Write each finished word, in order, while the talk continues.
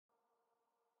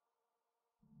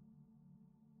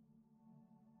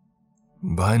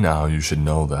By now you should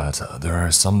know that there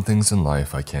are some things in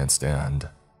life I can't stand.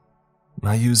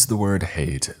 I use the word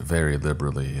hate very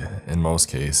liberally. In most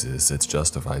cases, it's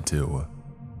justified too.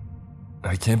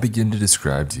 I can't begin to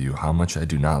describe to you how much I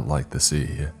do not like the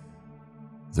sea.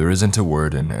 There isn't a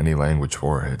word in any language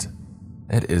for it.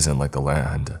 It isn't like the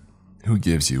land, who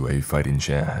gives you a fighting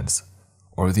chance,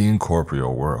 or the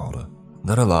incorporeal world,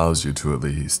 that allows you to at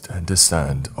least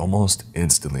descend almost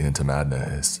instantly into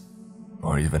madness,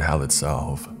 or even hell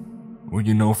itself, where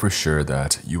you know for sure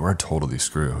that you are totally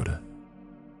screwed.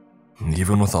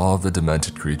 Even with all of the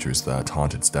demented creatures that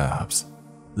haunt its depths,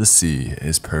 the sea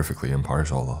is perfectly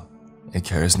impartial. It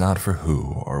cares not for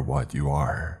who or what you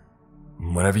are.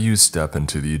 Whenever you step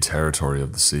into the territory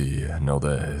of the sea, know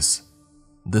this: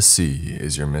 the sea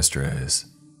is your mistress.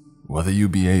 Whether you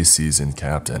be a seasoned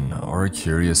captain or a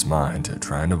curious mind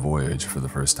trying to voyage for the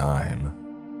first time.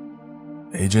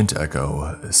 Agent Echo,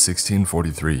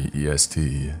 1643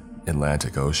 EST,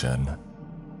 Atlantic Ocean.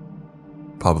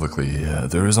 Publicly,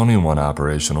 there is only one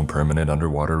operational permanent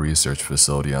underwater research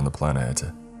facility on the planet,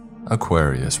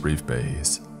 Aquarius Reef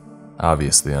Base.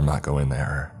 Obviously, I'm not going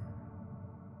there.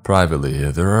 Privately,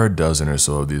 there are a dozen or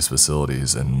so of these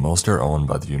facilities, and most are owned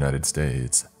by the United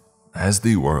States. As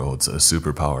the world's a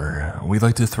superpower, we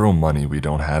like to throw money we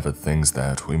don't have at things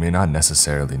that we may not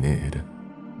necessarily need.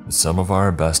 Some of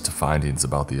our best findings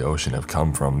about the ocean have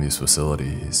come from these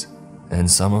facilities, and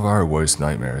some of our worst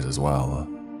nightmares as well.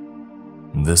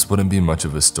 This wouldn't be much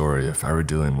of a story if I were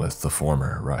dealing with the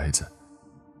former, right?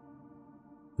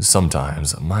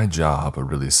 Sometimes my job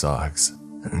really sucks.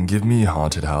 Give me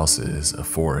haunted houses,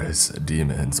 forests,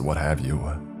 demons, what have you.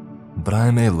 But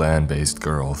I'm a land-based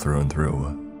girl through and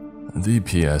through. The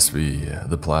PSV,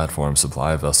 the platform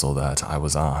supply vessel that I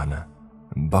was on,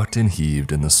 bucked and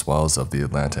heaved in the swells of the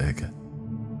Atlantic.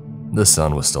 The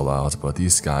sun was still out, but the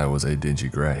sky was a dingy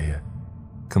gray,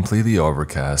 completely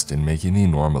overcast and making the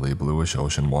normally bluish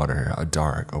ocean water a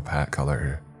dark, opaque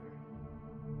color.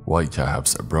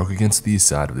 Whitecaps broke against the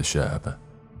side of the ship,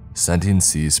 sending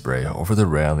sea spray over the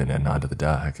railing and onto the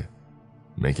deck,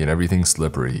 making everything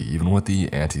slippery even with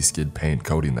the anti-skid paint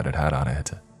coating that it had on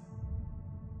it.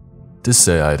 To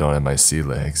say I don't have my sea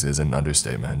legs is an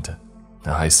understatement.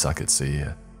 I suck at sea.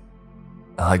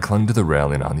 I clung to the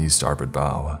railing on the starboard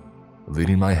bow,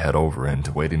 leaning my head over and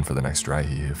waiting for the next dry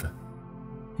heave.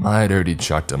 I'd already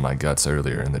chucked on my guts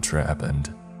earlier in the trip,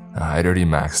 and I'd already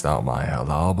maxed out my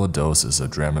allowable doses of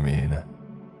Dramamine.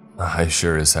 I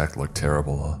sure as heck looked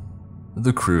terrible.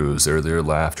 The crew's earlier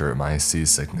laughter at my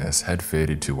seasickness had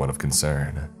faded to one of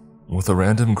concern, with a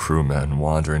random crewman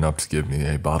wandering up to give me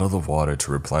a bottle of water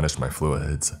to replenish my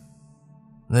fluids.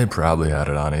 They probably had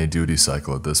it on a duty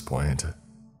cycle at this point.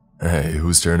 Hey,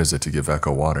 whose turn is it to give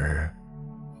Echo water?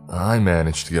 I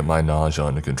managed to get my nausea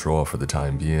under control for the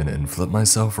time being and flipped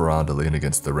myself around to lean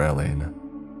against the railing,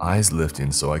 eyes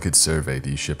lifting so I could survey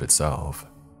the ship itself.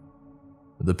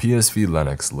 The PSV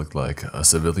Lennox looked like a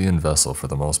civilian vessel for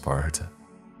the most part.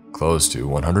 Close to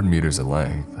 100 meters in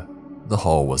length, the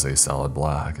hull was a solid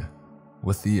black,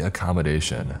 with the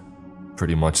accommodation,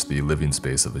 pretty much the living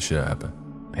space of the ship,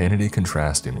 painted a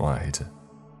contrasting white.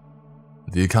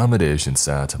 The accommodation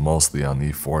sat mostly on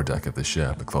the foredeck of the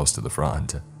ship close to the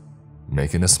front,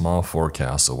 making a small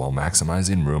forecastle while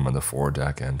maximizing room on the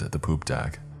foredeck and the poop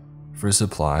deck for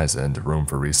supplies and room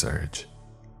for research.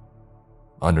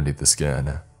 Underneath the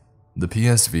skin, the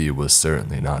PSV was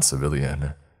certainly not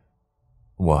civilian.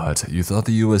 What, you thought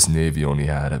the US Navy only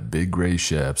had big gray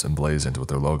ships emblazoned with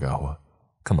their logo?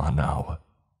 Come on now.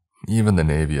 Even the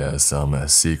Navy has some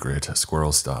secret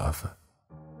squirrel stuff.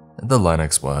 The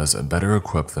Lennox was better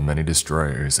equipped than many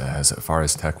destroyers as far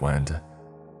as tech went.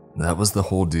 That was the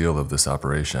whole deal of this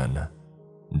operation.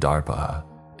 DARPA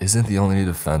isn't the only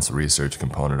defense research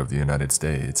component of the United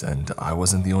States, and I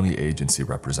wasn't the only agency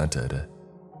represented.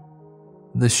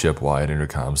 The ship-wide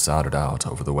intercom sounded out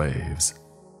over the waves.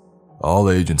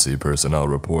 "All agency personnel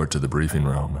report to the briefing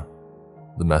room,"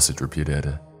 the message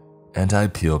repeated, and I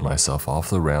peeled myself off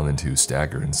the railing to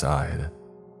stagger inside.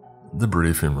 The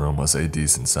briefing room was a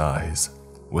decent size,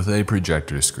 with a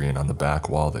projector screen on the back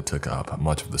wall that took up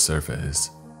much of the surface.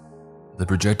 The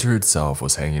projector itself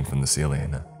was hanging from the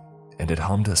ceiling, and it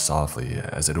hummed softly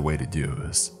as it awaited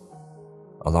use.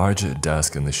 A large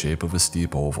desk in the shape of a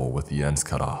steep oval with the ends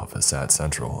cut off sat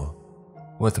central,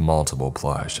 with multiple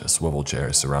plush swivel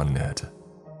chairs surrounding it.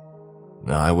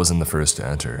 I wasn't the first to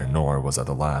enter, nor was I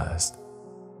the last.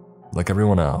 Like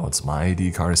everyone else, my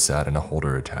ID card sat in a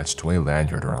holder attached to a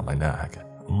lanyard around my neck,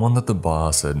 one that the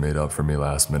boss had made up for me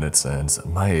last minute since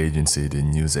my agency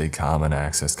didn't use a common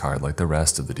access card like the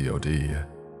rest of the DoD.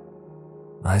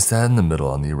 I sat in the middle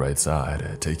on the right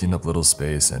side, taking up little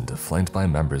space and flanked by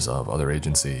members of other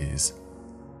agencies.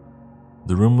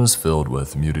 The room was filled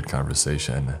with muted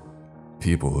conversation,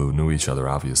 people who knew each other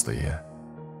obviously.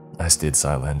 I stayed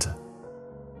silent.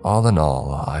 All in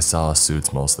all, I saw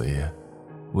suits mostly,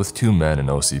 with 2 men in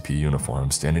OCP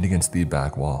uniforms standing against the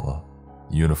back wall,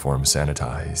 uniform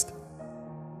sanitized.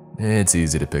 It's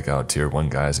easy to pick out Tier 1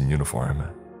 guys in uniform.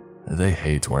 They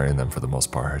hate wearing them for the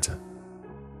most part.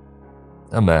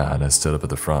 A man stood up at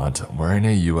the front wearing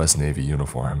a US Navy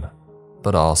uniform,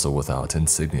 but also without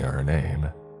insignia or name.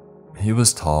 He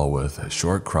was tall with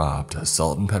short-cropped,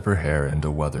 salt and pepper hair and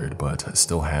a weathered but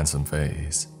still handsome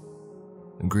face.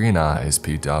 Green eyes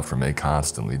peeked out from a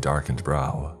constantly darkened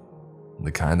brow,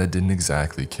 the kind that didn't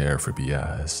exactly care for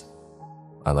BS.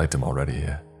 I liked him already.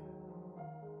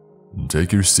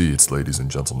 "Take your seats, ladies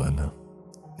and gentlemen."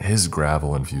 His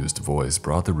gravel-infused voice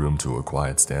brought the room to a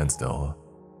quiet standstill.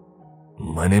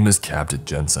 "My name is Captain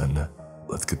Jensen.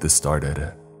 Let's get this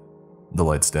started." The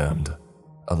lights dimmed,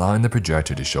 allowing the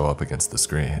projector to show up against the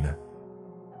screen.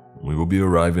 "We will be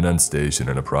arriving on station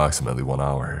in approximately 1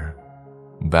 hour.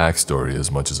 Backstory,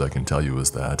 as much as I can tell you,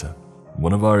 is that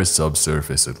one of our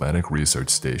subsurface Atlantic research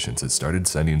stations had started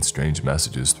sending strange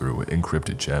messages through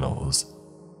encrypted channels.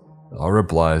 Our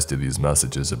replies to these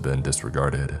messages have been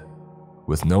disregarded,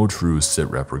 with no true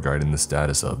sitrep regarding the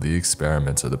status of the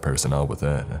experiments or the personnel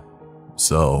within.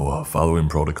 So, following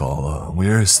protocol, we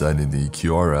are sending the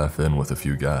QRF in with a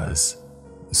few guys.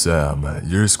 Sam,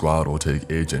 your squad will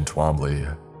take Agent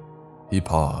Twombly." He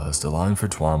paused, allowing for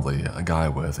Twombly, a guy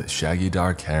with shaggy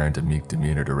dark hair and a meek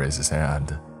demeanor, to raise his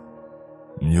hand.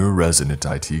 "You're a resident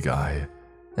IT guy,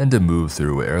 and to move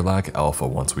through Airlock Alpha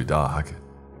once we dock.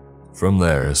 From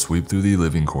there, sweep through the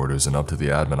living quarters and up to the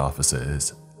admin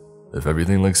offices. If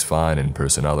everything looks fine and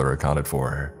personnel are accounted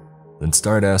for, then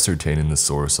start ascertaining the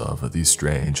source of these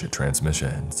strange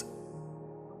transmissions."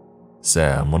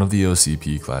 Sam, one of the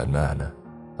OCP-clad men,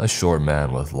 a short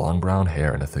man with long brown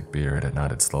hair and a thick beard,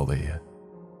 nodded slowly.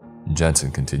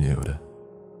 Jensen continued.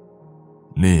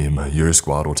 "Neem, your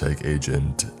squad will take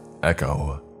Agent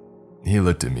Echo." He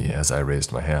looked at me as I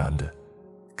raised my hand,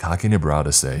 cocking a brow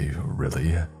to say,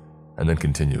 "Really?" and then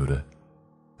continued.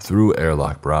 "Through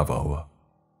Airlock Bravo.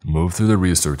 Move through the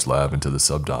research lab into the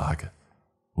subdock.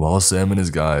 While Sam and his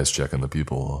guys check on the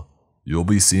people, you'll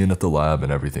be seeing if the lab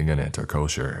and everything in it are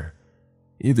kosher.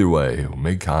 Either way,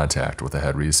 make contact with the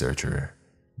head researcher,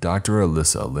 Dr.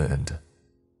 Alyssa Lind.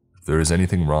 If there is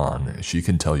anything wrong, she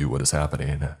can tell you what is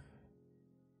happening."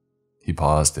 He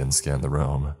paused and scanned the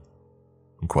room.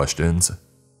 "Questions?"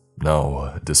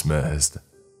 "No, dismissed.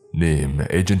 Neem,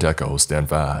 Agent Echo, stand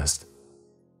fast."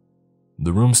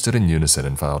 The room stood in unison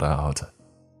and filed out,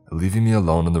 leaving me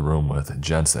alone in the room with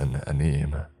Jensen and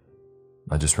Neem.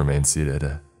 I just remained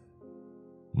seated.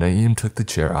 Naeem took the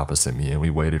chair opposite me and we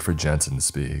waited for Jensen to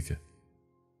speak.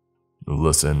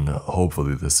 "Listen,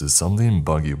 hopefully this is something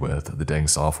buggy with the dang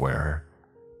software,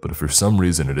 but if for some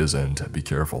reason it isn't, be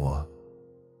careful.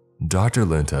 Dr.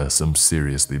 Lind has some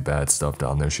seriously bad stuff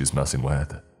down there she's messing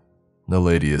with. The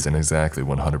lady isn't exactly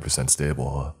 100%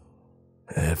 stable.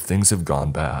 If things have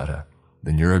gone bad,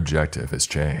 then your objective has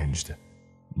changed.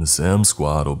 The SAM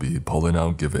squad will be pulling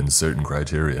out given certain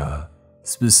criteria,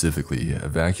 specifically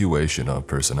evacuation of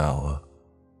personnel.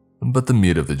 But the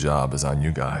meat of the job is on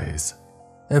you guys.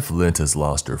 If Lint has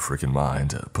lost her freaking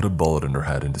mind, put a bullet in her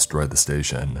head and destroy the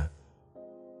station."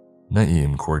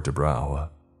 Naeem quirked a brow.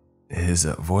 His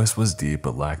voice was deep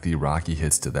but lacked the rocky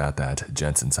hits to that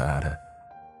Jensen's had.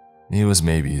 He was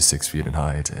maybe 6 feet in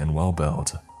height and well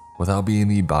built, without being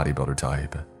the bodybuilder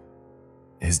type.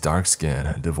 His dark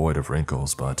skin devoid of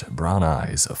wrinkles but brown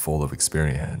eyes full of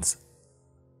experience.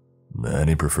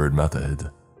 "Any preferred method?"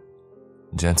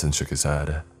 Jensen shook his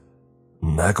head.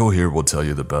 "Echo here will tell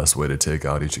you the best way to take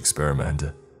out each experiment.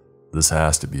 This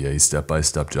has to be a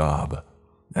step-by-step job,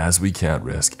 as we can't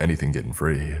risk anything getting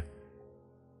free.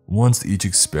 Once each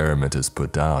experiment is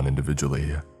put down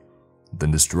individually,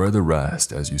 then destroy the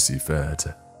rest as you see fit.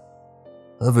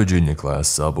 A Virginia-class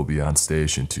sub will be on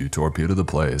station to torpedo the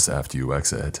place after you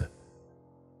exit."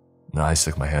 I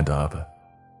stuck my hand up.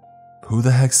 Who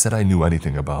the heck said I knew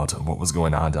anything about what was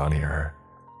going on down here?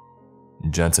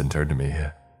 Jensen turned to me.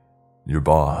 "Your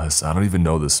boss, I don't even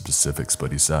know the specifics,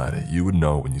 but he said you would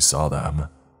know when you saw them."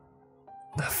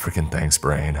 "Frickin' thanks,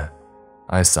 brain."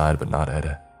 I sighed but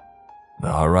nodded.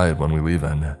 "Alright, when we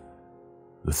leavin'?"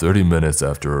 30 minutes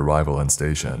after arrival on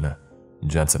station,"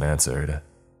 Jensen answered.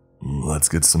 "Let's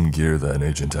get some gear then,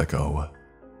 Agent Echo,"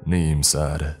 Neem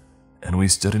said, and we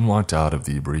stood and walked out of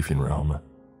the briefing room,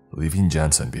 leaving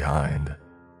Jensen behind.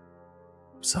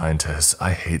 "Scientists,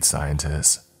 I hate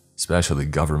scientists," especially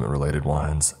government-related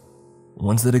ones.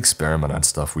 Ones that experiment on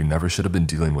stuff we never should have been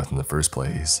dealing with in the first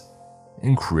place,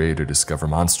 and create or discover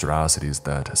monstrosities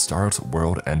that start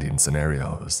world-ending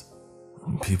scenarios.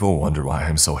 People wonder why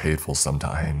I'm so hateful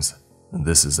sometimes.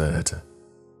 This is it.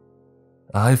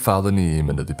 I followed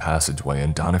Naeem into the passageway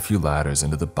and down a few ladders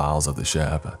into the bowels of the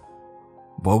ship.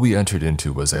 What we entered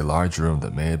into was a large room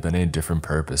that may have been a different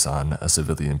purpose on a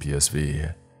civilian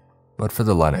PSV, but for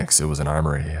the Lennox it was an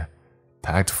armory,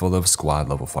 packed full of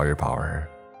squad-level firepower.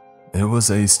 It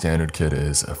was a standard kit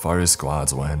as far as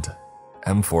squads went.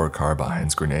 M4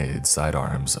 carbines, grenades,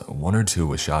 sidearms, one or two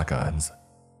with shotguns.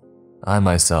 I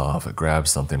myself grabbed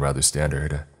something rather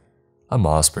standard, a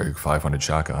Mossberg 500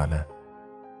 shotgun.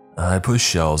 I pushed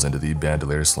shells into the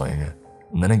bandolier sling,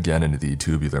 and then again into the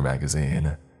tubular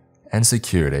magazine, and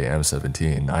secured a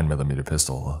M17 9mm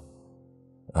pistol.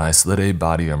 I slid a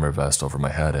body armor vest over my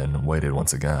head and waited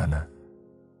once again.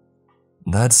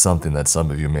 That's something that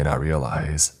some of you may not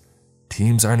realize.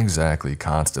 Teams aren't exactly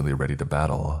constantly ready to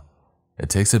battle. It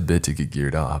takes a bit to get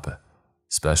geared up,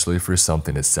 especially for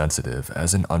something as sensitive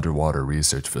as an underwater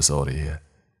research facility.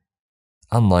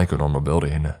 Unlike a normal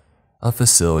building, a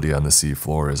facility on the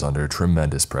seafloor is under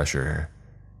tremendous pressure.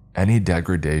 Any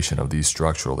degradation of the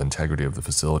structural integrity of the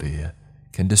facility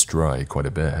can destroy quite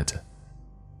a bit.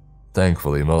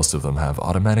 Thankfully, most of them have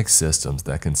automatic systems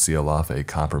that can seal off a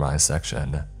compromised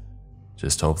section.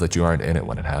 Just hope that you aren't in it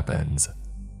when it happens.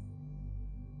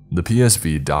 The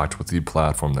PSV docked with the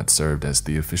platform that served as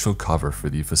the official cover for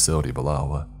the facility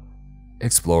below.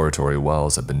 Exploratory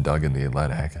wells have been dug in the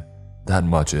Atlantic. That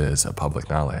much is public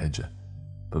knowledge,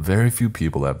 but very few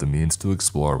people have the means to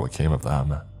explore what came of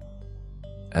them.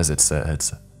 As it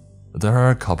sits, there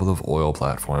are a couple of oil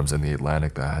platforms in the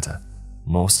Atlantic that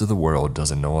most of the world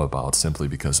doesn't know about simply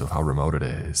because of how remote it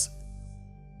is.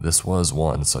 This was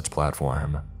one such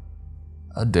platform.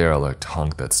 A derelict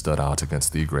hunk that stood out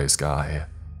against the gray sky,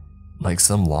 like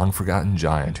some long-forgotten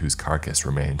giant whose carcass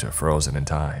remained frozen in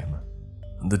time.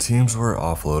 The teams were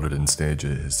offloaded in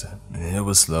stages. It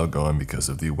was slow going because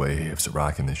of the waves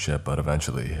rocking the ship, but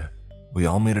eventually, we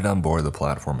all made it on board the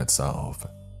platform itself,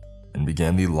 and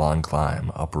began the long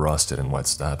climb up rusted and wet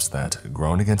steps that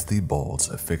groaned against the bolts,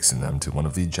 affixing them to one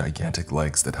of the gigantic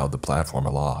legs that held the platform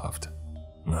aloft.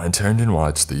 I turned and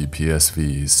watched the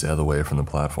PSVs sail away from the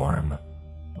platform,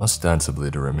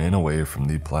 ostensibly to remain away from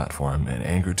the platform in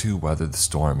anger to weather the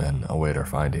storm and await our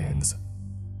findings.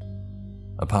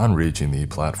 Upon reaching the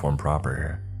platform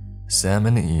proper, Sam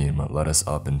and Naeem led us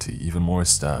up into even more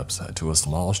steps to a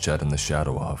small shed in the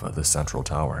shadow of the central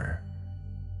tower.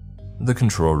 The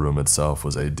control room itself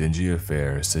was a dingy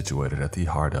affair situated at the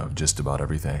heart of just about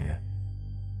everything,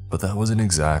 but that wasn't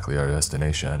exactly our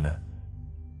destination.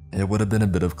 It would have been a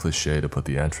bit of cliché to put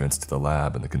the entrance to the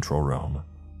lab in the control room,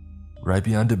 right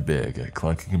beyond a big,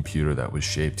 clunky computer that was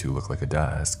shaped to look like a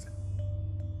desk.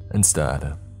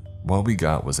 Instead, what we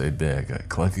got was a big,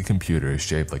 clunky computer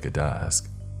shaped like a desk,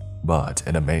 but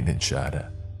in a maintenance shed.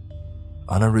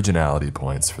 Unoriginality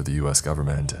points for the US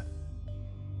government.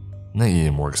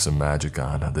 Naeem worked some magic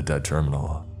on the dead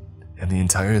terminal, and the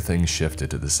entire thing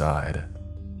shifted to the side,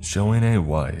 showing a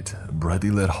white, brightly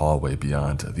lit hallway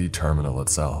beyond the terminal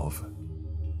itself.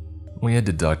 We had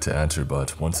to duck to enter,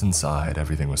 but once inside,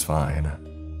 everything was fine.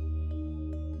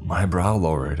 My brow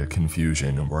lowered,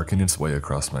 confusion working its way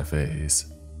across my face.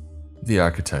 The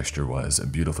architecture was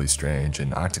beautifully strange,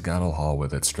 an octagonal hallway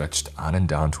that stretched on and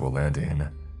down to a landing.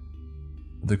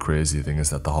 The crazy thing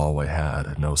is that the hallway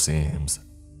had no seams,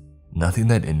 nothing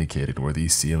that indicated where the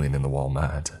ceiling and the wall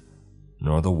met,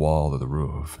 nor the wall or the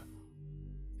roof.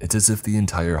 It's as if the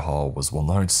entire hall was one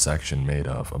large section made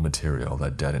of a material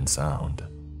that deadened sound.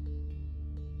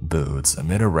 Boots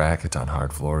made a racket on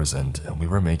hard floors, and we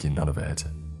were making none of it.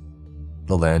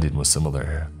 The landing was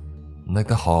similar, like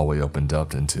the hallway opened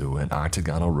up into an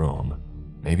octagonal room,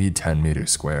 maybe 10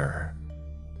 meters square.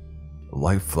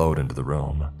 Light flowed into the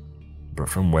room, but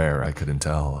from where I couldn't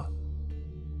tell.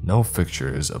 No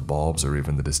fixtures, bulbs, or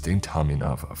even the distinct humming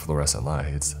of fluorescent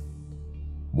lights.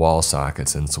 Wall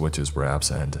sockets and switches were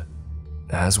absent,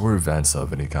 as were vents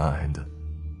of any kind.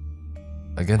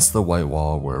 Against the white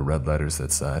wall were red letters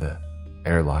that said,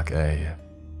 Airlock A.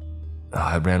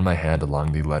 I ran my hand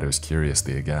along the letters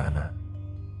curiously again.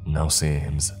 No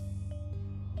seams.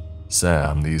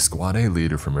 Sam, the Squad A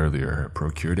leader from earlier,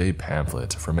 procured a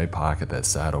pamphlet from a pocket that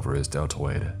sat over his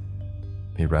deltoid.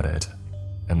 He read it,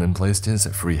 and then placed his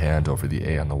free hand over the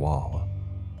A on the wall,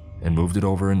 and moved it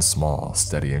over in small,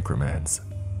 steady increments.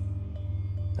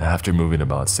 After moving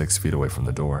about 6 feet away from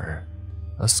the door,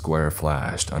 a square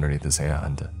flashed underneath his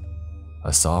hand,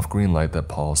 a soft green light that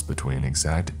pulsed between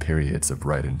exact periods of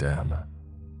bright and dim.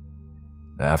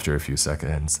 After a few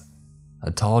seconds,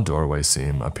 a tall doorway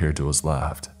seam appeared to his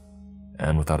left,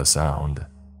 and without a sound,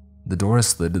 the door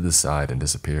slid to the side and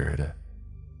disappeared.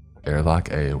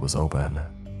 Airlock A was open.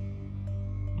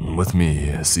 "With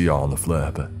me, see y'all on the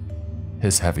flip."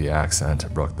 His heavy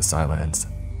accent broke the silence,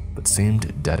 but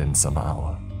seemed deadened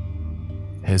somehow.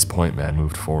 His point man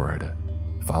moved forward,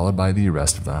 followed by the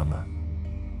rest of them.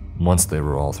 Once they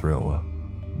were all through,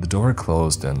 the door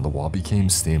closed and the wall became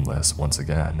seamless once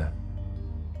again.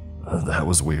 "That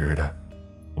was weird."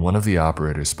 One of the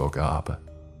operators spoke up.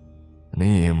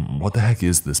 "Naeem, what the heck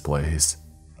is this place?"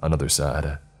 Another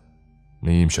said.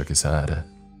 Naeem shook his head.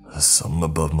 "Something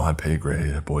above my pay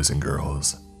grade, boys and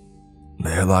girls.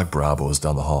 Airlock Bravo is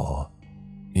down the hall."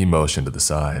 He motioned to the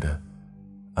side.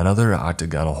 Another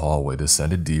octagonal hallway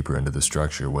descended deeper into the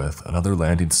structure with another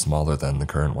landing smaller than the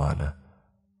current one.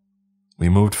 We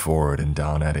moved forward and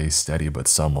down at a steady but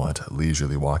somewhat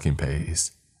leisurely walking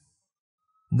pace.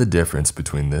 The difference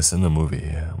between this and the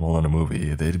movie, well, in a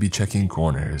movie, they'd be checking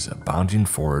corners, bounding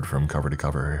forward from cover to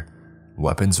cover,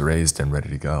 weapons raised and ready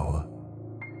to go.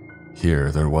 Here,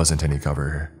 there wasn't any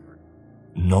cover.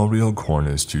 No real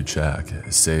corners to check,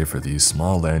 save for the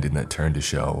small landing that turned to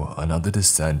show another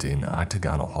descending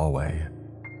octagonal hallway.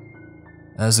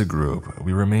 As a group,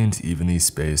 we remained evenly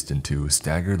spaced into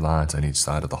staggered lines on each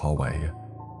side of the hallway,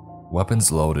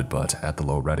 weapons loaded but at the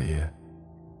low ready.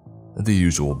 The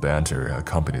usual banter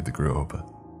accompanied the group.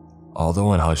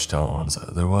 Although in hushed tones,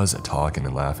 there was talking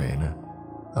and laughing,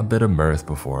 a bit of mirth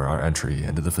before our entry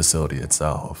into the facility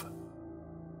itself.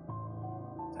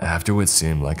 After what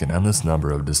seemed like an endless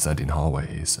number of descending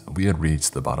hallways, we had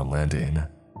reached the bottom landing.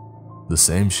 The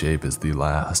same shape as the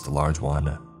last large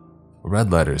one.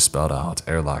 Red letters spelled out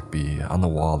Airlock B on the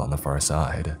wall on the far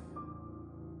side.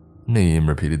 Naeem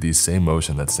repeated the same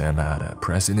motion that Sam had,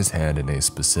 pressing his hand in a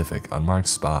specific unmarked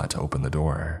spot to open the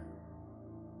door.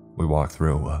 We walked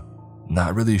through,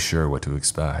 not really sure what to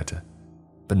expect,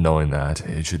 but knowing that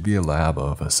it should be a lab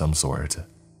of some sort.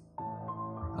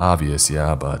 Obvious,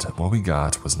 yeah, but what we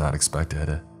got was not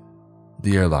expected.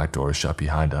 The airlock door shut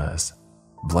behind us,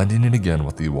 blending in again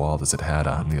with the wall as it had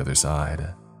on the other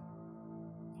side.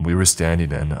 We were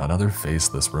standing in another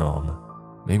faceless room,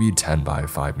 maybe 10 by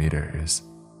 5 meters.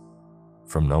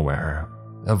 From nowhere,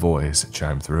 a voice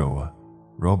chimed through,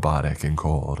 robotic and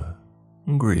cold.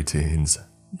 "Greetings.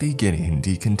 Beginning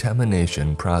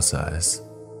decontamination process."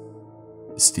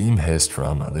 Steam hissed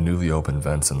from the newly opened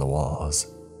vents in the walls.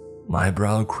 My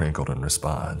brow crinkled in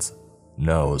response,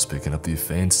 nose picking up the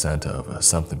faint scent of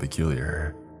something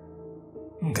peculiar.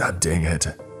 "God dang it,"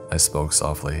 I spoke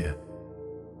softly.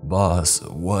 "Boss,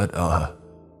 what,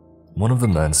 One of the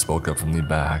men spoke up from the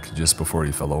back just before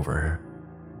he fell over.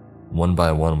 One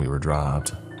by one we were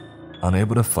dropped,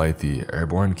 unable to fight the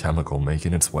airborne chemical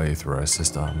making its way through our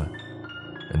system,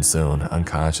 and soon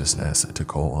unconsciousness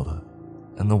took hold,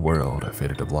 and the world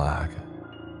faded to black.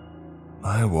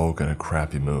 I woke in a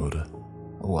crappy mood.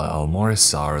 Well, more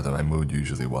sour than my mood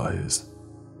usually was.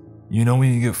 You know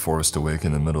when you get forced awake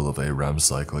in the middle of a REM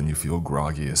cycle and you feel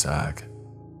groggy as heck?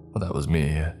 Well, that was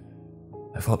me.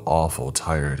 I felt awful,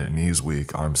 tired, knees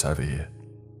weak, arms heavy.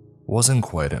 Wasn't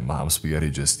quite at mom spaghetti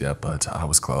just yet, but I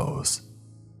was close.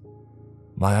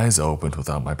 My eyes opened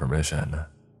without my permission,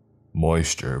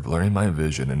 moisture blurring my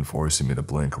vision and forcing me to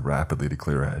blink rapidly to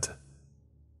clear it.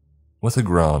 With a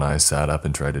groan, I sat up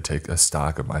and tried to take a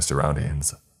stock of my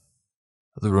surroundings.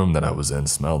 The room that I was in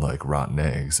smelled like rotten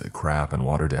eggs, crap, and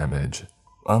water damage.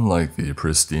 Unlike the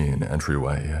pristine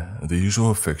entryway, the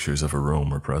usual fixtures of a room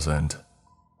were present.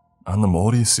 On the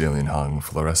moldy ceiling hung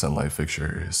fluorescent light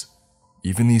fixtures,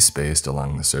 evenly spaced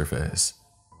along the surface.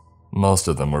 Most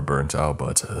of them were burnt out,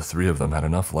 but 3 of them had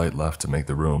enough light left to make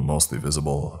the room mostly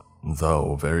visible,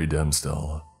 though very dim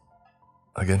still.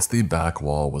 Against the back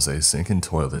wall was a sink and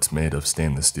toilet made of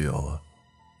stainless steel,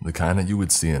 the kind that you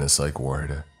would see in a psych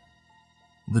ward.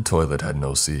 The toilet had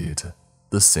no seat.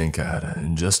 The sink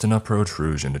had just enough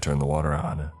protrusion to turn the water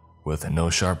on, with no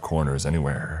sharp corners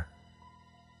anywhere.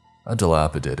 A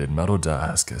dilapidated metal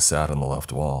desk sat on the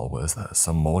left wall with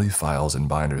some moldy files and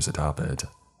binders atop it.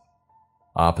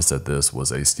 Opposite this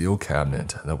was a steel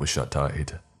cabinet that was shut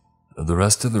tight. The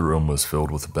rest of the room was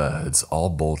filled with beds, all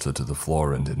bolted to the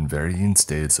floor and in varying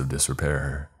states of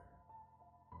disrepair.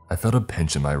 I felt a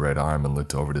pinch in my right arm and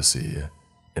looked over to see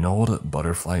an old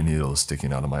butterfly needle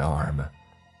sticking out of my arm,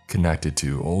 connected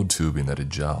to old tubing that had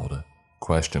gelled,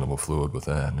 questionable fluid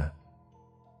within.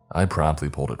 I promptly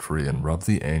pulled it free and rubbed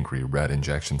the angry red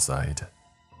injection site.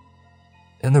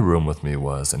 In the room with me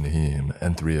was Naeem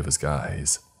and 3 of his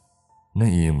guys.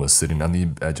 Naeem was sitting on the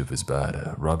edge of his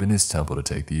bed, rubbing his temple to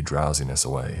take the drowsiness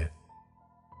away.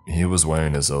 He was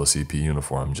wearing his OCP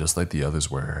uniform just like the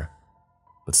others were,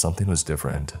 but something was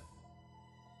different.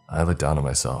 I looked down at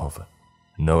myself,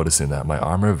 noticing that my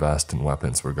armor vest and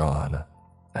weapons were gone,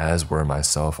 as were my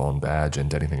cell phone badge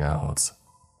and anything else.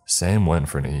 Same went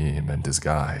for Naeem and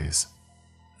disguise.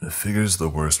 Figures the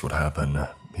worst would happen,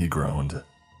 he groaned,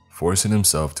 forcing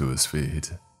himself to his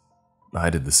feet. I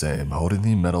did the same, holding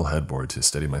the metal headboard to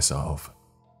steady myself.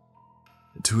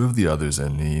 Two of the others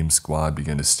in Naeem's squad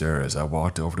began to stare as I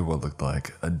walked over to what looked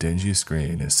like a dingy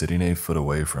screen sitting a foot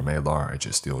away from a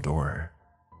large steel door.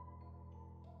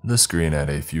 The screen had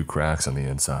a few cracks on the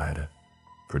inside,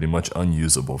 pretty much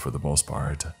unusable for the most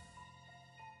part.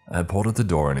 I pulled at the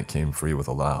door and it came free with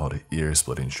a loud,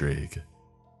 ear-splitting shriek.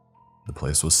 The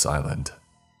place was silent,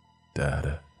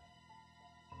 dead.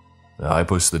 I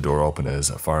pushed the door open as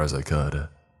far as I could,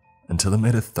 until it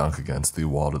made a thunk against the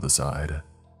wall to the side.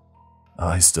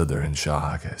 I stood there in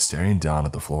shock, staring down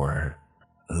at the floor.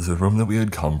 The room that we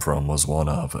had come from was one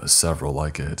of several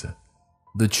like it.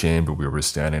 The chamber we were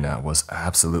standing at was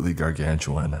absolutely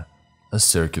gargantuan, a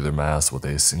circular mass with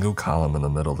a single column in the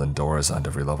middle and doors on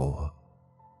every level.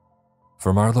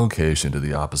 From our location to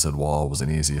the opposite wall was an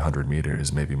easy 100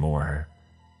 meters, maybe more,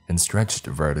 and stretched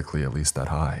vertically at least that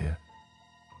high.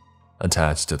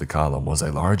 Attached to the column was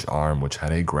a large arm which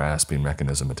had a grasping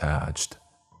mechanism attached,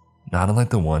 not unlike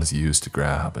the ones used to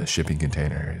grab shipping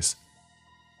containers.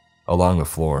 Along the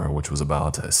floor, which was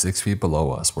about 6 feet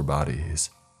below us, were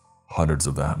bodies, hundreds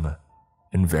of them,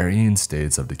 in varying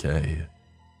states of decay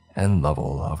and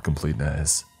level of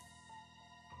completeness.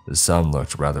 Some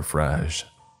looked rather fresh,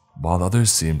 while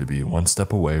others seemed to be one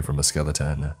step away from a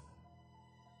skeleton.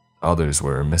 Others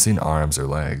were missing arms or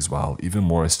legs, while even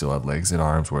more still had legs and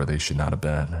arms where they should not have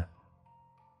been.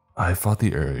 I fought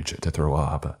the urge to throw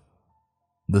up.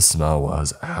 The smell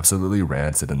was absolutely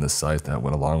rancid, and the sight that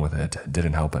went along with it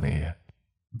didn't help any.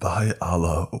 By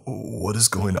Allah, what is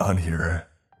going on here?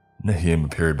 Naeem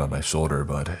appeared by my shoulder,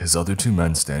 but his other two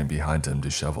men standing behind him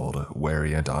disheveled,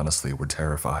 wary, and honestly were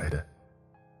terrified.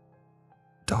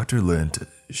 Dr. Lint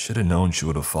should have known she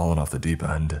would have fallen off the deep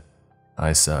end,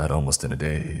 I said, almost in a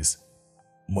daze.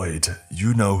 Wait,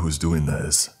 you know who's doing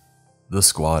this? The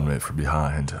squad mate from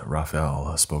behind,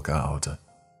 Raphael, spoke out,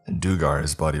 and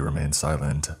Dugar's buddy remained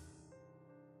silent.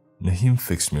 Naeem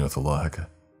fixed me with a look,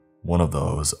 one of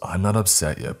those "I'm not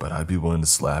upset yet, but I'd be willing to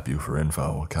slap you for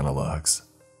info" kind of looks.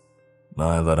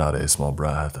 I let out a small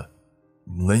breath.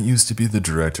 Lint used to be the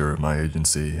director of my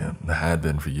agency, had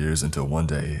been for years until one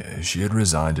day she had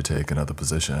resigned to take another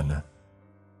position.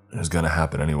 It was going to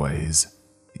happen anyways,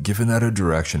 given that her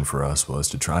direction for us was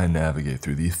to try and navigate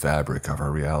through the fabric of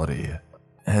our reality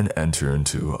and enter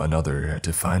into another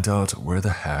to find out where the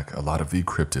heck a lot of the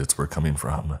cryptids were coming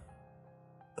from.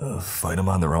 Fight them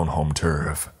on their own home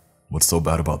turf. What's so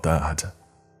bad about that?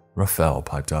 Raphael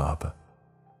piped up.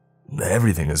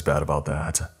 Everything is bad about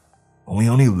that. We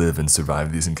only live and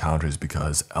survive these encounters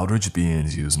because eldritch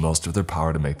beings use most of their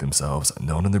power to make themselves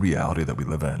known in the reality that we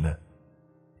live in.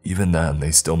 Even then,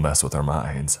 they still mess with our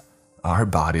minds, our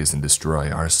bodies, and destroy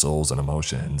our souls and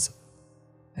emotions.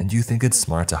 And you think it's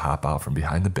smart to hop out from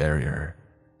behind the barrier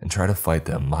and try to fight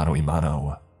them mano a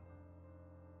mano?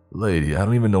 Lady, I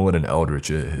don't even know what an eldritch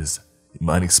is. You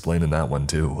mind explaining that one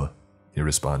too? He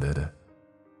responded.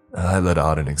 I let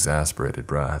out an exasperated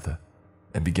breath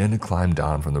and began to climb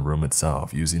down from the room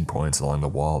itself, using points along the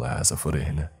wall as a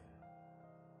footing.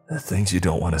 Things you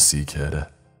don't want to see, kid.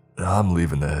 I'm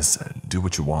leaving this, and do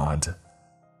what you want.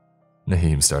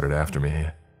 Naeem started after me.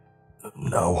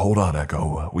 No, hold on,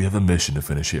 Echo. We have a mission to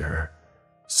finish here.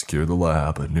 Secure the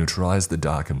lab, neutralize the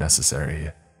dock if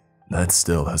necessary. That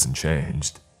still hasn't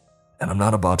changed. And I'm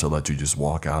not about to let you just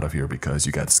walk out of here because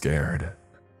you got scared.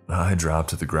 I dropped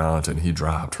to the ground and he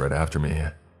dropped right after me,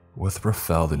 with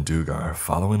Raphael and Dugar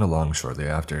following along shortly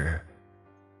after.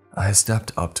 I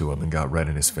stepped up to him and got red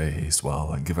in his face.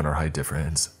 Well, given our height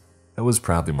difference, it was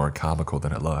probably more comical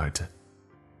than it looked.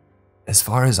 As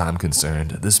far as I'm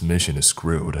concerned, this mission is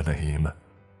screwed, Naeem.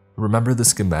 Remember the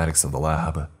schematics of the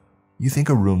lab. You think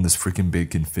a room this freaking big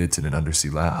can fit in an undersea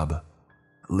lab?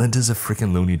 Linda's a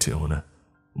freaking Looney Tune,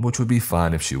 which would be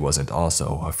fine if she wasn't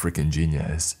also a freaking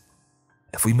genius.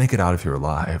 If we make it out of here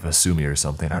alive, sue me or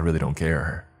something, I really don't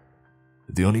care.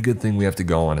 The only good thing we have to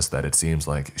go on is that it seems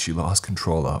like she lost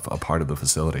control of a part of the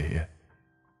facility.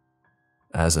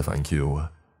 As if on cue,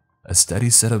 a steady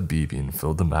set of beeping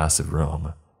filled the massive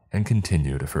room and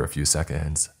continued for a few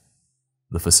seconds.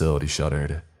 The facility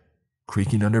shuddered,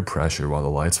 creaking under pressure while the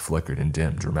lights flickered and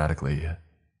dimmed dramatically.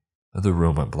 The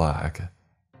room went black.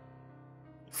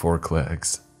 4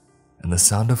 clicks, and the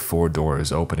sound of 4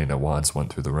 doors opening at once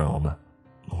went through the room.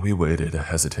 We waited,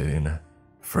 hesitating,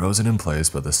 frozen in place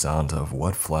by the sound of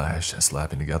wet flesh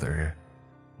slapping together,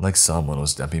 like someone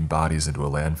was dumping bodies into a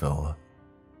landfill.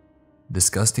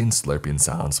 Disgusting slurping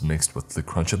sounds mixed with the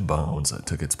crunch of bones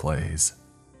took its place,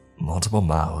 multiple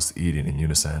mouths eating in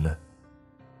unison.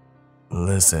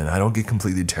 Listen, I don't get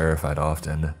completely terrified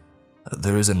often.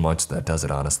 There isn't much that does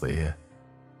it, honestly.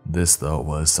 This, though,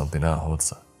 was something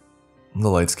else. The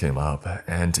lights came up,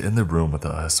 and in the room with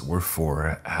us were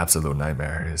 4 absolute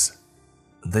nightmares.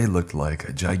 They looked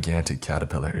like gigantic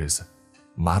caterpillars,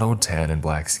 mottled tan and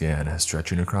black skin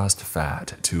stretching across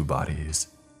fat 2 bodies,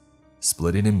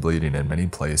 splitting and bleeding in many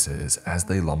places as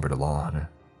they lumbered along.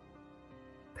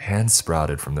 Hands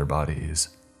sprouted from their bodies,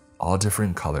 all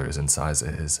different colors and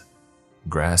sizes,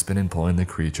 grasping and pulling the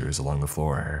creatures along the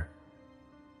floor.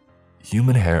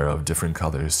 Human hair of different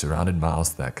colors surrounded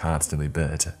mouths that constantly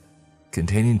bit,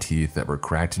 containing teeth that were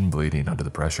cracked and bleeding under the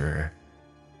pressure.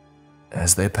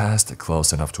 As they passed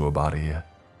close enough to a body,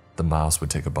 the mouse would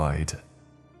take a bite.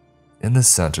 In the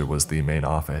center was the main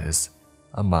office,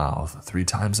 a mouth 3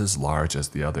 times as large as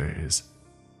the others.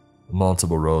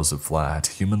 Multiple rows of flat,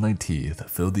 human-like teeth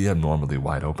filled the abnormally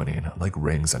wide opening like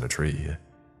rings on a tree.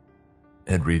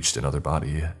 It reached another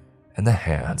body, and the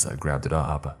hands grabbed it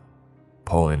up,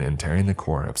 pulling and tearing the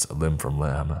corpse limb from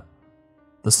limb.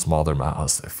 The smaller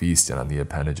mouse feasted on the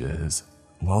appendages,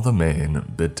 while the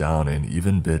main bit down in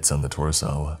even bits on the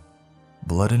torso,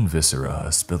 blood and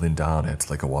viscera spilling down it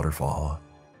like a waterfall.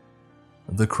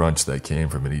 The crunch that came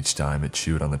from it each time it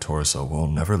chewed on the torso will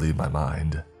never leave my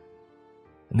mind.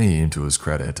 Naeem, to his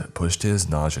credit, pushed his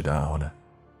nausea down.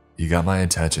 He got my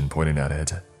attention pointing at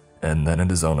it, and then at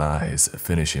his own eyes,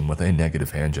 finishing with a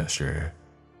negative hand gesture.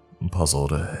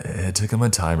 Puzzled, it took him a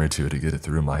time or two to get it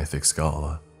through my thick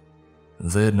skull.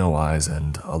 They had no eyes,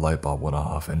 and a light bulb went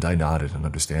off, and I nodded in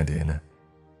understanding.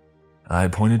 I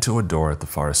pointed to a door at the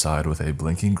far side with a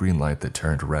blinking green light that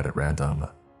turned red at random.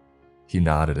 He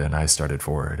nodded and I started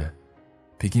forward,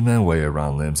 peeking my way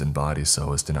around limbs and bodies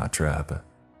so as to not trip.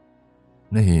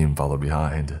 Naeem followed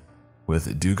behind,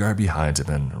 with Dugar behind him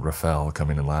and Raphael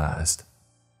coming in last.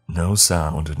 No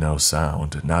sound,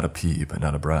 not a peep,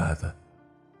 not a breath.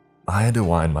 I had to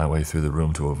wind my way through the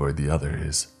room to avoid the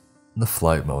others, the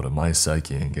flight mode of my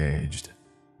psyche engaged,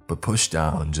 but pushed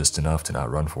down just enough to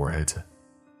not run for it.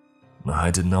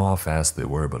 I didn't know how fast they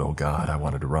were, but oh god, I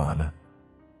wanted to run.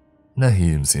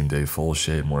 Naeem seemed a full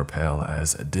shade more pale,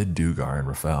 as did Dugar and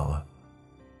Raphael.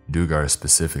 Dugar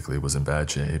specifically was in bad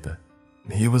shape.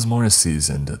 He was more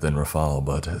seasoned than Raphael,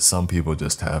 but some people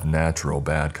just have natural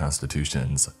bad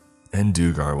constitutions, and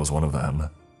Dugar was one of them.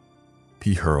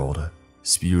 He hurled,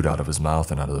 spewed out of his mouth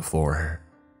and onto the floor.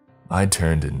 I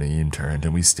turned and Naeem turned,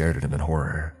 and we stared at him in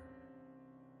horror.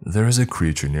 There was a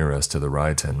creature near us to the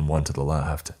right and one to the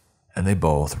left, and they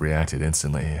both reacted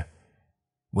instantly.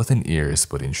 With an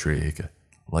ear-splitting shriek,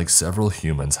 like several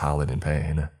humans howling in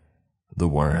pain, the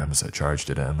worms charged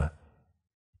at him.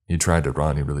 He tried to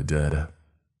run, he really did.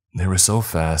 They were so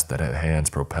fast that his hands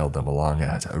propelled them along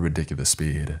at a ridiculous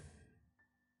speed.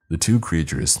 The 2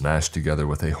 creatures smashed together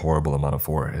with a horrible amount of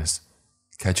force,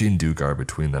 catching Dugar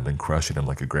between them and crushing him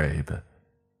like a grape.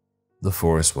 The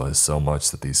force was so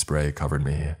much that the spray covered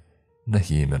me,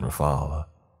 Naeem and Raphael.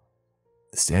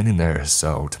 Standing there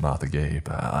soaked, mouth agape,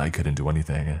 I couldn't do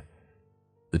anything.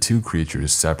 The 2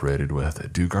 creatures separated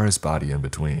with Dugar's body in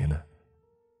between.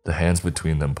 The hands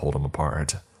between them pulled him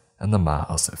apart, and the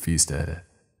mouse feasted,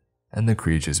 and the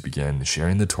creatures began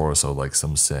sharing the torso like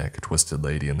some sick, twisted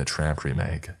lady in the Tramp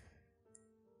remake.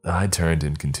 I turned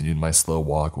and continued my slow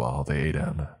walk while they ate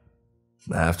him.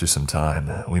 After some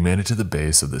time, we made it to the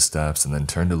base of the steps and then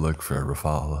turned to look for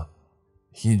Raphael.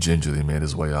 He gingerly made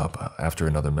his way up after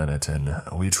another minute, and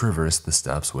we traversed the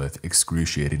steps with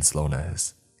excruciating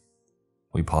slowness.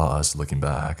 We paused, looking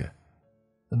back.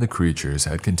 The creatures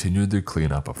had continued their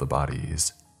cleanup of the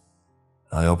bodies.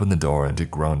 I opened the door and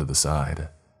it groaned to the side.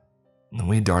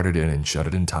 We darted in and shut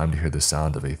it in time to hear the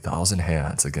sound of 1,000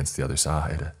 hands against the other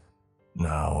side.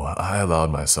 Now, I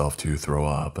allowed myself to throw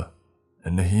up,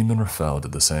 and Naeem and Raphael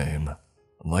did the same,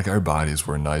 like our bodies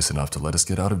were nice enough to let us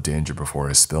get out of danger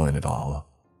before spilling it all.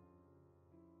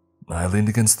 I leaned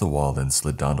against the wall and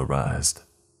slid down to rest,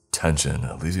 tension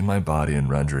leaving my body and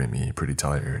rendering me pretty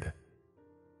tired.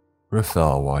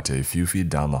 Raphael walked a few feet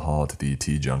down the hall to the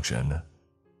T-junction,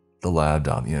 the lab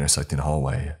down the intersecting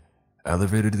hallway,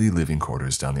 elevator to the living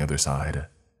quarters down the other side.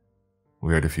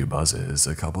 We heard a few buzzes,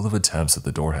 a couple of attempts at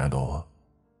the door handle.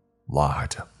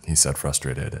 Locked, he said,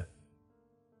 frustrated.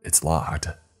 It's locked.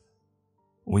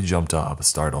 We jumped up,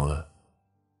 startled.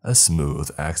 A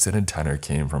smooth, accented tenor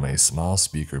came from a small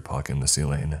speaker puck in the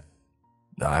ceiling.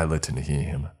 I looked at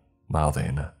Naeem,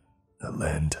 mouthing,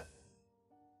 Lind.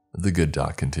 The good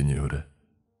doc continued.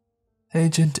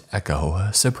 Agent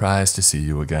Echo, surprised to see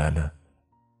you again.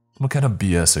 What kind of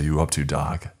BS are you up to,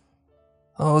 Doc?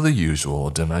 Oh, the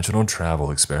usual dimensional travel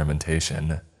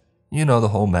experimentation. You know, the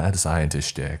whole mad scientist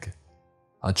shtick.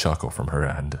 A chuckle from her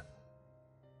end.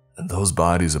 Those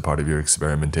bodies are part of your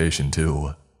experimentation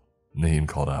too, Naeem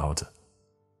called out.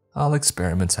 All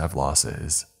experiments have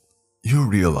losses. You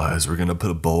realize we're gonna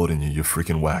put a bullet in you, you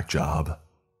freaking whack job.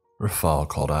 Rafal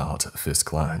called out, fist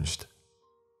clenched.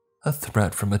 A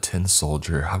threat from a tin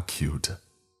soldier, how cute.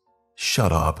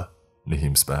 Shut up,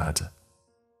 Naeem spat.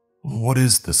 What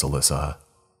is this, Alyssa?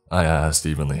 I asked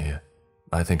evenly.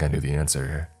 I think I knew the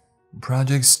answer.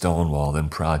 Project Stonewall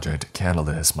and Project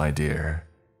Catalyst, my dear.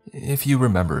 If you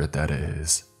remember it, that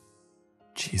is.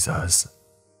 Jesus.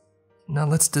 Now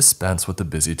let's dispense with the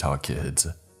busy talk, kids.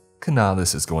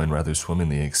 Canalis is going rather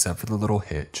swimmingly except for the little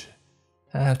hitch.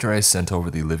 After I sent over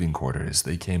the living quarters,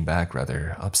 they came back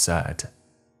rather upset.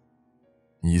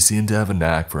 You seem to have a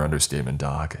knack for understatement,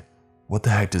 Doc. What the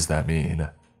heck does that mean?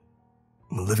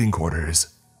 Living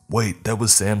quarters. Wait, that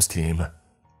was Sam's team.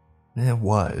 It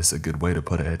was a good way to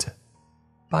put it.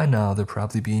 By now, they're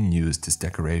probably being used as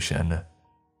decoration.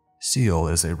 Seal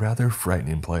is a rather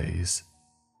frightening place.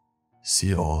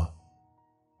 Seal.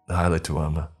 I highlight to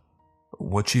him.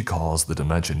 What she calls the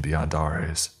dimension beyond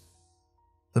ours.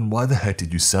 Then why the heck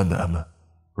did you send them?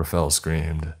 Rafael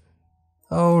screamed.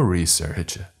 Oh,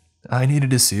 research. I needed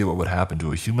to see what would happen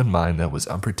to a human mind that was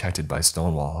unprotected by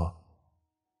Stonewall.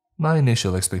 My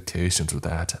initial expectations were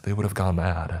that they would have gone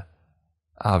mad.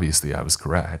 Obviously, I was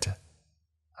correct.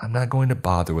 I'm not going to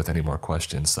bother with any more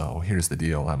questions, so here's the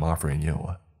deal I'm offering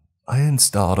you. I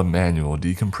installed a manual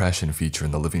decompression feature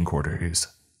in the living quarters.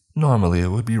 Normally, it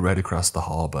would be right across the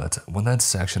hall, but when that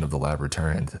section of the lab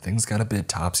returned, things got a bit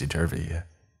topsy-turvy.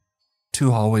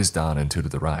 2 hallways down and 2 to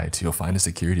the right, you'll find a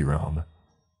security room.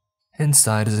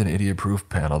 Inside is an idiot-proof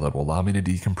panel that will allow me to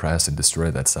decompress and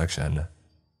destroy that section.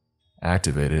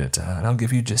 Activate it, and I'll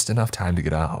give you just enough time to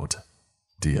get out.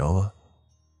 Deal?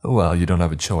 Well, you don't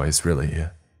have a choice, really.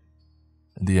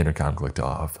 The intercom clicked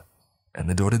off, and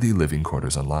the door to the living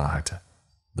quarters unlocked,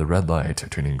 the red light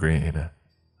turning green.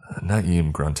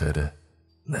 Naeem grunted.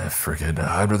 Frickin',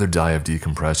 I'd rather die of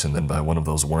decompression than by one of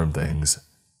those worm things.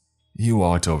 He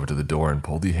walked over to the door and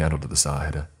pulled the handle to the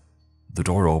side. The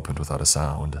door opened without a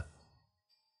sound.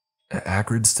 An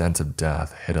acrid sense of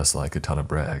death hit us like a ton of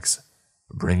bricks,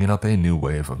 bringing up a new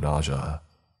wave of nausea.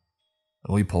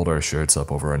 We pulled our shirts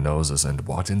up over our noses and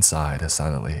walked inside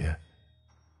silently.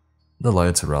 The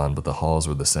lights were on, but the halls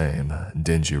were the same,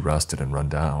 dingy, rusted, and run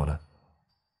down.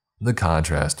 The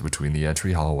contrast between the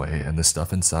entry hallway and the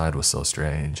stuff inside was so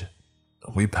strange.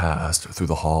 We passed through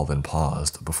the hall, then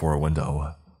paused before a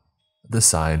window. The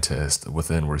scientists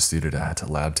within were seated at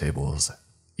lab tables,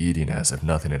 eating as if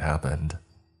nothing had happened.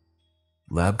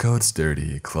 Lab coats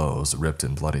dirty, clothes ripped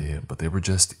and bloody, but they were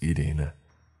just eating.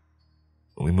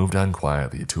 We moved on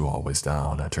quietly 2 hallways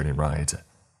down, turning right,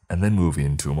 and then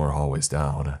moving 2 more hallways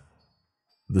down.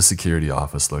 The security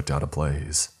office looked out of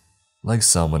place, like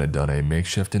someone had done a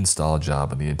makeshift install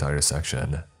job in the entire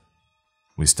section.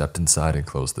 We stepped inside and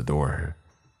closed the door,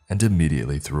 and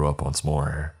immediately threw up once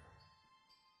more.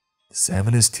 Sam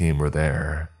and his team were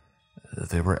there.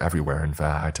 They were everywhere, in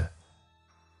fact.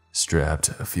 Stripped,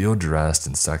 field-dressed,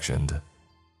 and sectioned,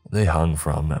 they hung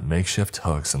from makeshift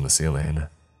hooks in the ceiling.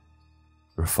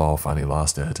 Rafal finally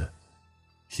lost it.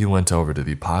 He went over to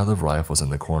the pile of rifles in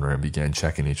the corner and began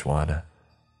checking each one.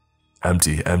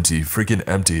 Empty, empty, freaking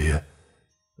empty.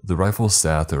 The rifles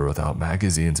sat there without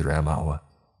magazines or ammo.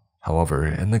 However,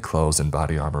 in the clothes and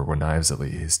body armor were knives at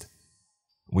least.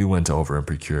 We went over and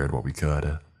procured what we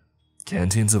could.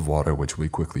 Canteens of water which we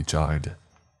quickly chugged,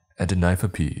 and a knife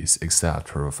apiece except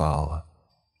for Rafal,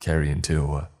 carrying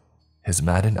 2. His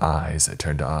maddened eyes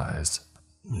turned to us.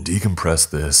 Decompress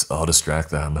this, I'll distract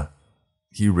them.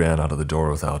 He ran out of the door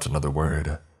without another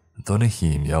word, though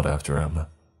Naeem yelled after him.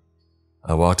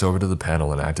 I walked over to the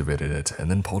panel and activated it, and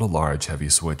then pulled a large, heavy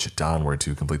switch downward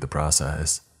to complete the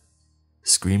process.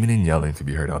 Screaming and yelling could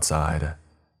be heard outside,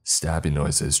 stabbing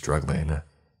noises struggling.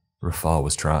 Rafal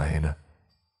was trying.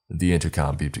 The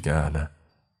intercom beeped again.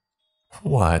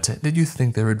 What? Did you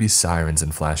think there would be sirens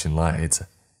and flashing lights?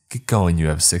 Get going, you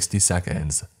have 60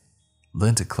 seconds.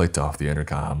 Lint clicked off the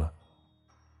intercom.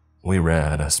 We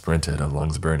ran, sprinted,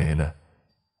 lungs burning.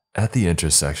 At the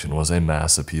intersection was a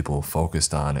mass of people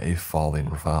focused on a falling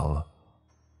Rafal.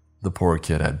 The poor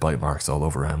kid had bite marks all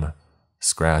over him,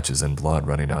 scratches and blood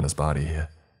running down his body.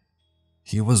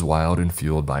 He was wild and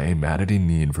fueled by a maddening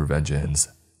need for vengeance.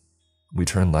 We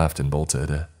turned left and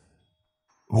bolted.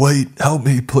 Wait, help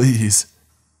me, please.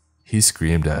 He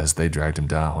screamed as they dragged him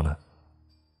down.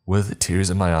 With tears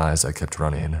in my eyes, I kept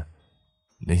running.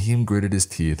 Naheem gritted his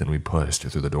teeth and we pushed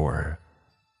through the door,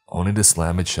 only to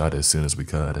slam it shut as soon as we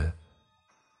could.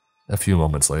 A few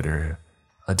moments later,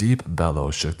 a deep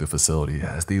bellow shook the facility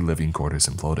as the living quarters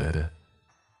imploded.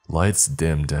 Lights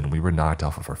dimmed and we were knocked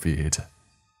off of our feet.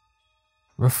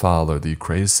 Rafal, or the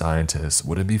crazed scientist,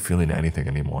 wouldn't be feeling anything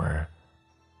anymore.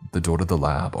 The door to the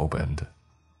lab opened.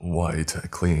 White,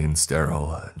 clean,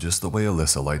 sterile, just the way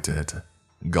Alyssa liked it.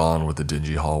 Gone were the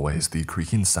dingy hallways, the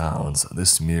creaking sounds, the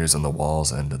smears on the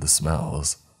walls, and the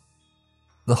smells.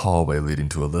 The hallway leading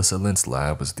to Alyssa Lynch's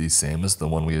lab was the same as the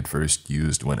one we had first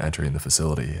used when entering the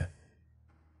facility.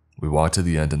 We walked to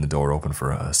the end and the door opened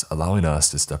for us, allowing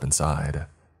us to step inside.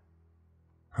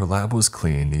 Her lab was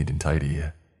clean, neat, and tidy.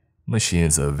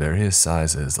 Machines of various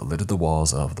sizes littered the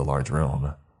walls of the large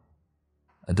room.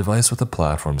 A device with a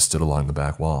platform stood along the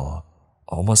back wall,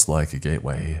 almost like a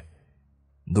gateway.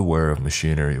 The whir of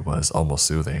machinery was almost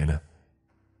soothing.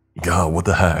 God, what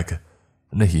the heck?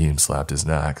 Naheem slapped his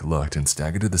neck, looked, and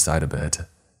staggered to the side a bit,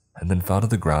 and then fell to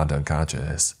the ground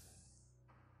unconscious.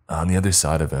 On the other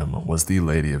side of him was the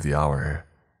lady of the hour.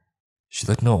 She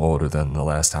looked no older than the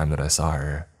last time that I saw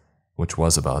her, which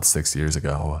was about 6 years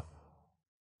ago.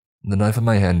 The knife in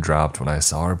my hand dropped when I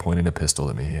saw her pointing a pistol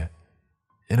at me.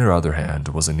 In her other hand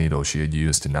was a needle she had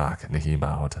used to knock Naheem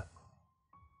out.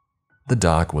 The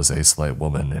doc was a slight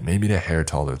woman, maybe a hair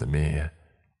taller than me.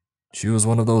 She was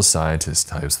one of those scientist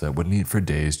types that wouldn't eat for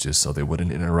days just so they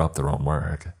wouldn't interrupt their own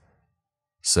work.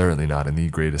 Certainly not in the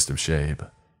greatest of shape,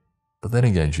 but then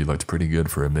again she looked pretty good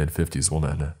for a mid-50s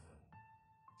woman.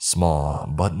 Small,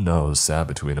 button nose sat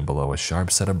between and below a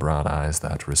sharp set of brown eyes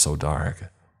that were so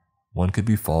dark, one could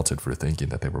be faulted for thinking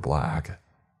that they were black.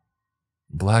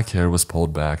 Black hair was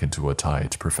pulled back into a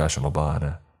tight, professional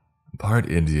bun. Part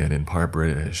Indian and part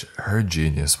British, her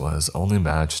genius was only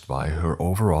matched by her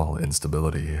overall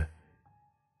instability.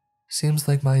 Seems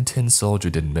like my tin soldier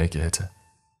didn't make it.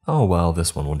 Oh well,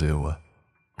 this one will do.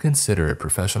 Consider it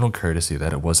professional courtesy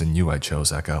that it wasn't you I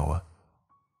chose, Echo.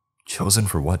 Chosen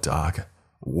for what, Doc?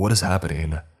 What is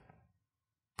happening?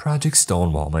 Project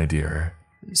Stonewall, my dear.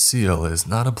 Seal is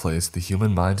not a place the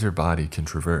human mind or body can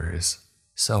traverse,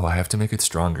 so I have to make it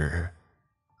stronger.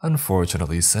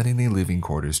 Unfortunately, setting the living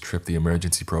quarters tripped the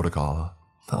emergency protocol.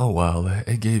 Oh well,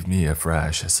 it gave me a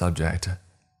fresh subject.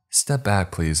 Step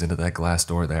back, please, into that glass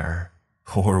door there.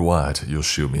 Or what? You'll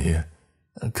shoot me.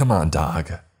 Come on,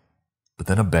 dog. But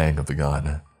then a bang of the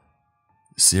gun.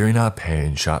 Searing hot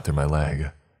pain shot through my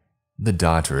leg. The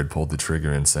doctor had pulled the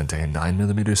trigger and sent a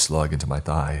 9mm slug into my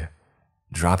thigh,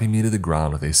 dropping me to the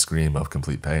ground with a scream of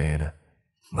complete pain.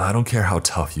 I don't care how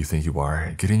tough you think you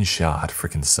are, getting shot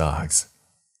frickin' sucks.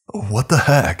 What the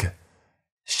heck?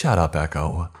 Shut up,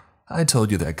 Echo. I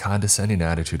told you that condescending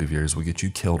attitude of yours would get you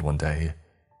killed one day.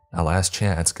 Now last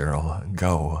chance, girl,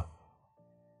 go.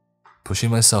 Pushing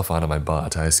myself onto my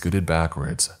butt, I scooted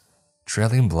backwards,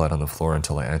 trailing blood on the floor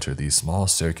until I entered the small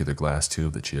circular glass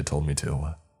tube that she had told me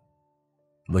to.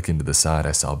 Looking to the side,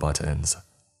 I saw buttons.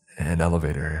 An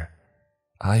elevator.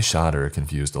 I shot her a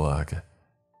confused look.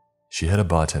 She hit a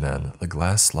button and the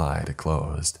glass slide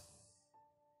closed.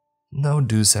 No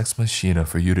Deus Ex Machina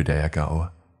for you today,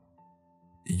 Echo.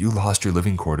 You lost your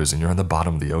living quarters and you're on the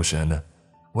bottom of the ocean.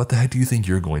 What the heck do you think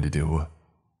you're going to do?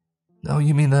 No,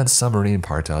 you mean that submarine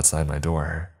part outside my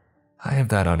door. I have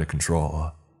that under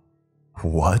control.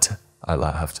 What? I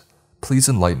laughed. Please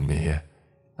enlighten me,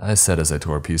 I said as I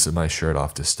tore a piece of my shirt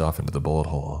off to stuff into the bullet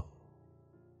hole.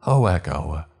 Oh,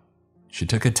 Echo. She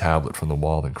took a tablet from the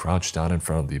wall and crouched down in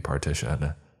front of the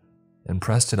partition and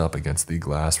pressed it up against the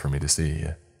glass for me to see.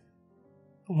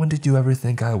 When did you ever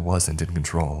think I wasn't in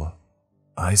control?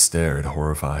 I stared,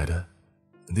 horrified.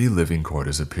 The living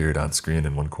quarters appeared on screen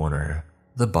in one corner,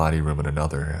 the body room in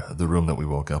another, the room that we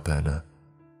woke up in.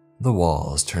 The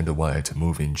walls turned to white,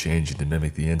 moving, changing to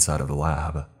mimic the inside of the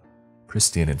lab,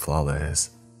 pristine and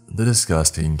flawless. The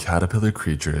disgusting caterpillar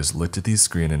creatures looked at the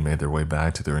screen and made their way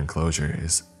back to their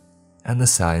enclosures, and the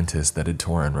scientists that had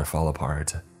torn Rafal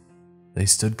apart. They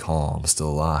stood calm, still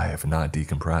alive, not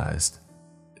decompressed.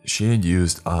 She had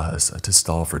used us to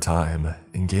stall for time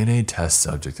and gain a test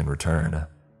subject in return,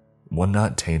 one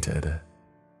not tainted.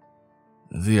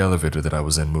 The elevator that I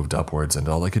was in moved upwards and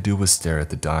all I could do was stare at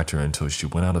the doctor until she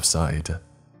went out of sight.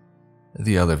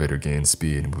 The elevator gained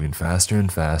speed, moving faster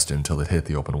and faster until it hit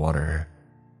the open water.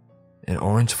 An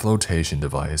orange flotation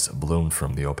device bloomed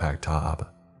from the opaque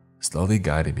top, slowly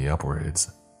guiding me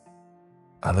upwards.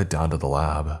 I looked down to the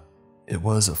lab. It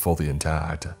was fully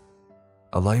intact.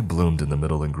 A light bloomed in the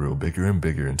middle and grew bigger and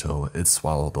bigger until it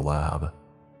swallowed the lab.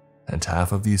 and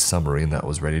half of the submarine that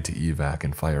was ready to evac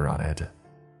and fire on it.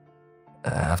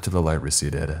 After the light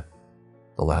receded,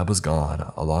 the lab was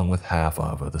gone along with half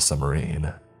of the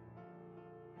submarine.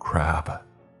 Crap.